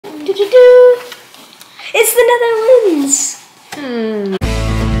It's the Netherlands!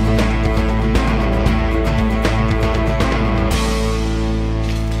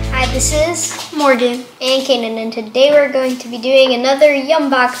 Hi, this is Morgan and Cainan, and today we're going to be doing another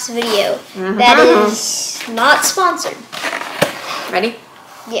Yumbox video that is not sponsored. Ready?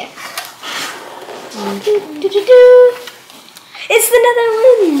 Yeah. It's the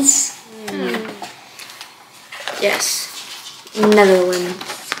Netherlands! Yes. Netherlands.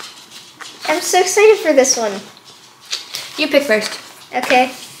 I'm so excited for this one. You pick first.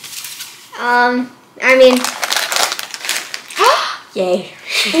 Okay. I mean... Yay.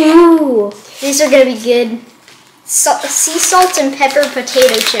 Ooh, these are gonna be good. Sea salt and pepper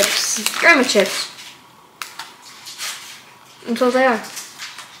potato chips. Grandma chips. That's what they are.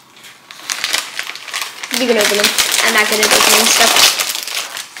 You can open them. I'm not good at opening stuff.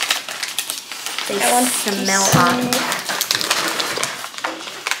 They That one. smell hot.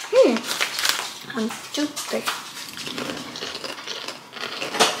 1, 2, 3.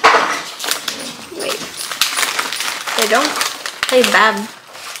 Wait. They don't taste bad.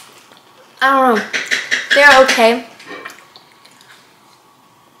 I don't know. They're okay.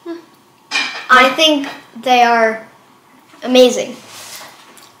 I think they are amazing.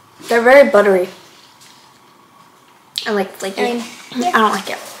 They're very buttery. I like flaky. I don't like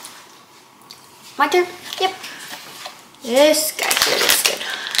it. My turn? Yep. This guy here is good.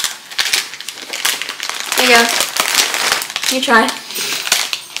 Here you go. You try.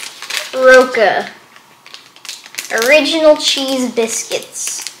 Roca. Original cheese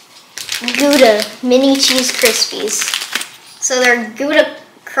biscuits. Gouda mini cheese Krispies. So they're Gouda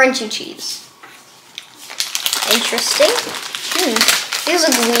crunchy cheese. Interesting. These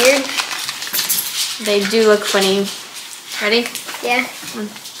look weird. They do look funny. Ready? Yeah. 1,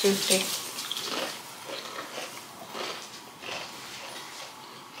 2, 3.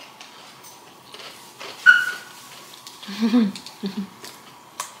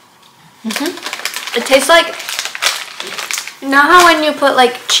 It tastes like, you know how when you put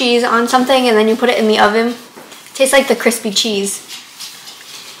like cheese on something and then you put it in the oven? It tastes like the crispy cheese.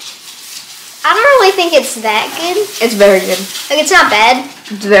 I don't really think it's that good. It's very good. Like, it's not bad.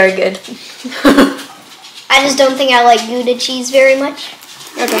 It's very good. I just don't think I like Gouda cheese very much.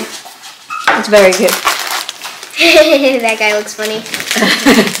 Okay. It's very good. That guy looks funny.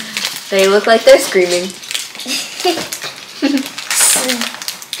 They look like they're screaming.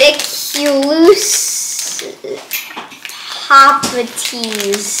 Spiculous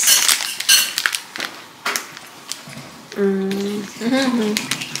Popaties.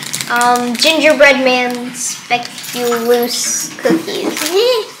 Gingerbread man speculoos cookies.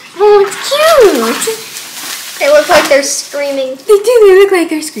 Oh, it's cute. They look like they're screaming. They do. They look like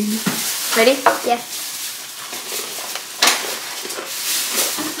they're screaming. Ready? Yeah.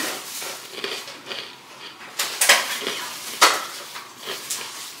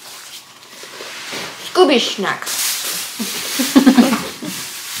 Scooby snack.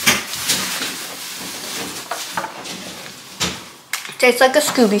 Tastes like a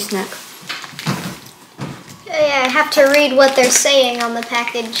Scooby snack. Yeah, I have to read what they're saying on the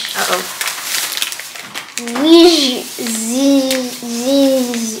package. Uh-oh. Wij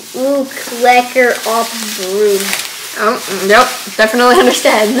ziz ook lekker op brood. Oh, yep. Definitely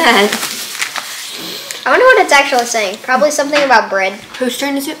understand that. I wonder what it's actually saying. Probably something about bread. Whose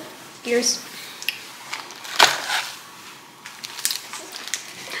turn is it? Yours.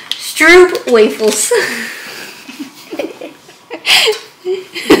 Stroop waffles.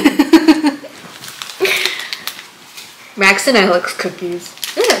 Max and Alex cookies.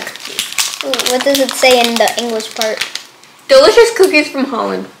 Ooh, what does it say in the English part? Delicious cookies from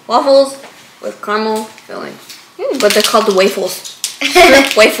Holland. Waffles with caramel filling. But they're called waffles.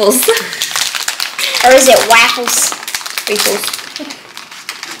 Stroop waffles. Or is it waffles? Waffles.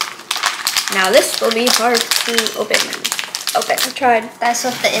 Now this will be hard to open. Okay, I tried. That's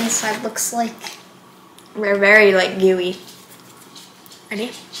what the inside looks like. They're very like gooey.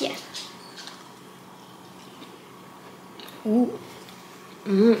 Ready? Yeah. Ooh.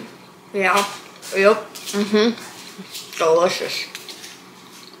 Yeah. Yep. Delicious.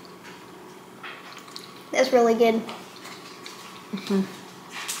 That's really good.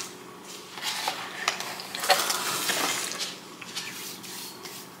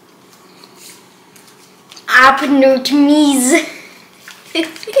 Apnootmies.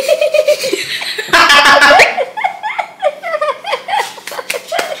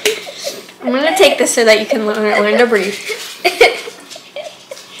 I'm gonna take this so that you can learn to breathe.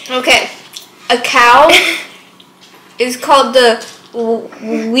 Okay. A cow is called the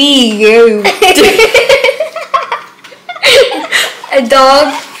wee. A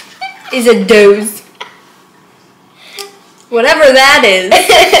dog is a doze. Whatever that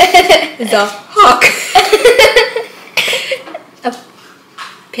is a hawk. A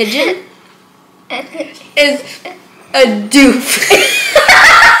pigeon is a doof.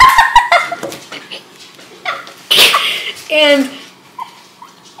 And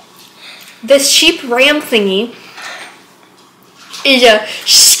this sheep ram thingy is a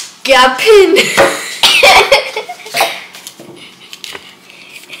scapin.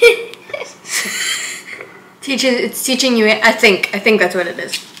 It's teaching you, I think that's what it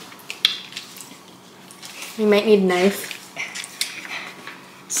is. You might need a knife.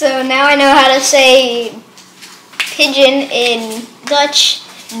 So now I know how to say pigeon in Dutch.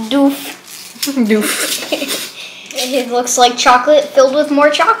 Doof. Doof. It looks like chocolate filled with more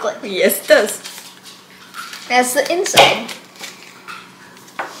chocolate. Yes, it does. That's the inside.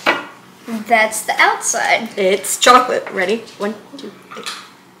 That's the outside. It's chocolate. Ready? 1, 2, 3.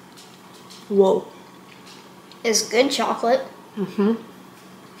 Whoa. It's good chocolate. Mm-hmm.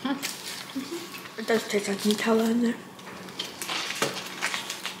 It does taste like Nutella in there.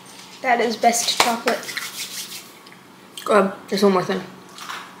 That is best chocolate. Go ahead. There's one more thing.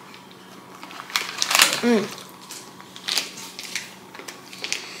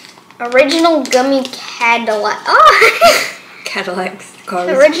 Original gummy Cadillac. Oh! Cadillacs. Cars.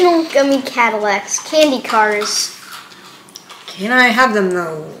 Original gummy Cadillacs. Candy cars. Can I have them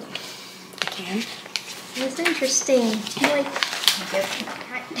though? I can. That's interesting. Like,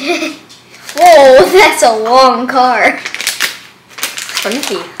 whoa, that's a long car.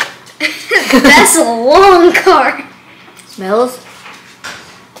 Funky. That's a long car. Smells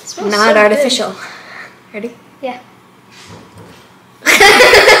Smells not so artificial. Ready? Good. Yeah.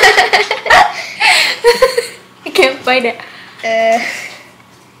 I can't find it.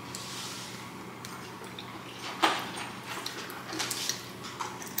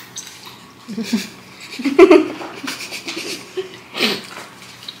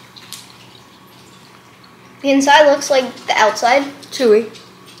 The inside looks like the outside. Chewy.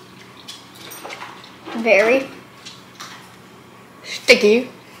 Very. Sticky.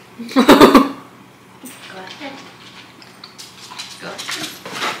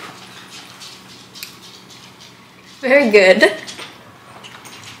 Very good.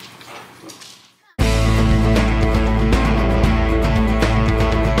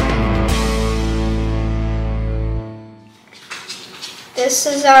 This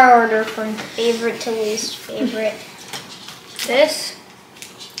is our order from favorite to least favorite. This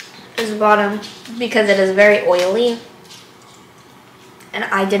is bottom because it is very oily and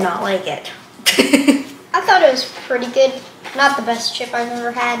I did not like it. I thought it was pretty good. Not the best chip I've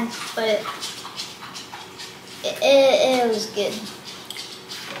ever had, but it was good.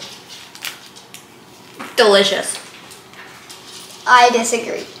 Delicious. I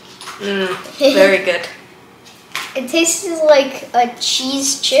disagree. Very good. It tastes like a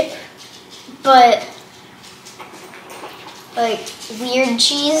cheese chip, but like weird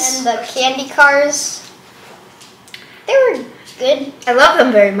cheese. And the candy cars, they were good. I love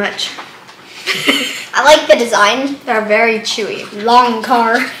them very much. I like the design. They're very chewy. Long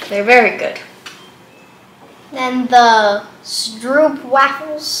car. They're very good. Then the Stroop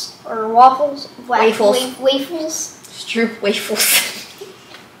waffles or waffles. Waffles. Waffles. Stroop waffles.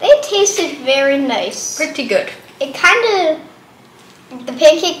 They tasted very nice. Pretty good. It kind of, the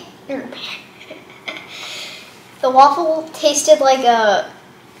pancake, the waffle tasted like a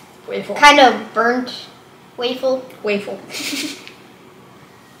Waffle. kind of burnt waffle. Waffle.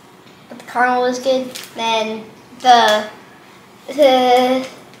 But the caramel was good. Then the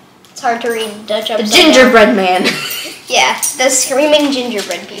it's hard to read Dutch The upside down. gingerbread man. Yeah, the screaming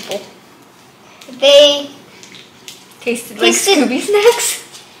gingerbread people. They Tasted like Tasted- Scooby snacks.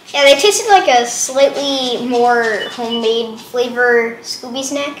 Yeah, they tasted like a slightly more homemade flavor Scooby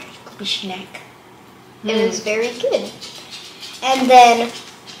snack. Scooby snack. It was very good. And then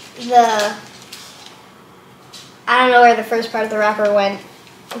I don't know where the first part of the wrapper went,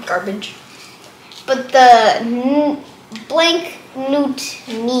 Garbage. but the blank newt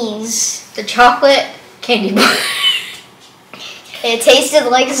knees. The chocolate candy bar. It tasted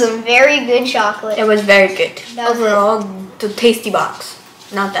like some very good chocolate. It was very good. That was Overall, the tasty box.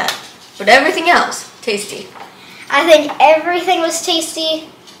 Not that. But everything else, tasty. I think everything was tasty.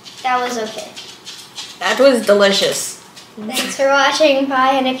 That was okay. That was delicious. Thanks for watching,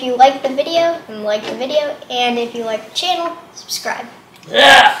 bye. And if you like the video, then like the video. And if you like the channel, subscribe.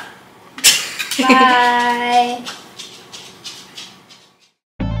 Yeah. Bye.